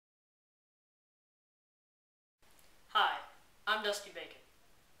Hi, I'm Dusty Bacon,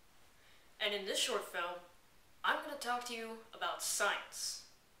 and in this short film, I'm going to talk to you about science.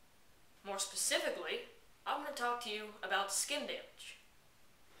 More specifically, I'm going to talk to you about skin damage.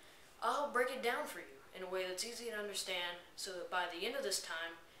 I'll break it down for you in a way that's easy to understand so that by the end of this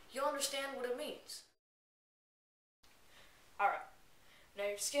time, you'll understand what it means. Alright, now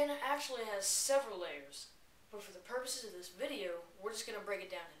your skin actually has several layers, but for the purposes of this video, we're just going to break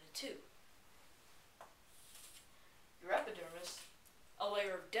it down into two. Your epidermis, a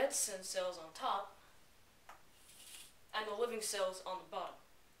layer of dead skin cells on top, and the living cells on the bottom.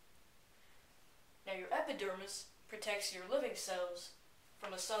 Now your epidermis protects your living cells from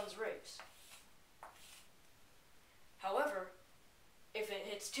the sun's rays. However, if it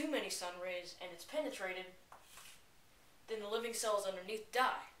hits too many sun rays and it's penetrated, then the living cells underneath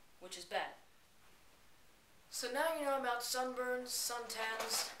die, which is bad. So now you know about sunburns,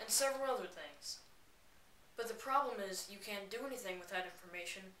 suntans, and several other things. But the problem is you can't do anything with that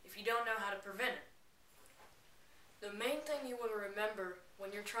information if you don't know how to prevent it. The main thing you want to remember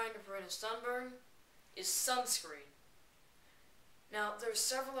when you're trying to prevent a sunburn is sunscreen. Now, there's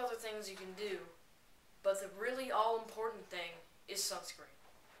several other things you can do, but the really all-important thing is sunscreen.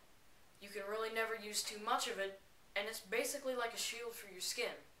 You can really never use too much of it, and it's basically like a shield for your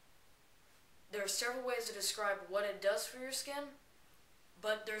skin. There are several ways to describe what it does for your skin,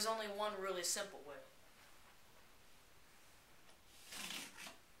 but there's only one really simple way.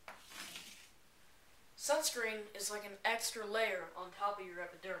 Sunscreen is like an extra layer on top of your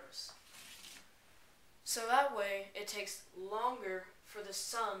epidermis. So that way, it takes longer for the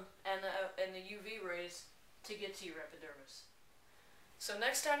sun and the UV rays to get to your epidermis. So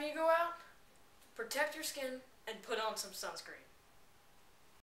next time you go out, protect your skin and put on some sunscreen.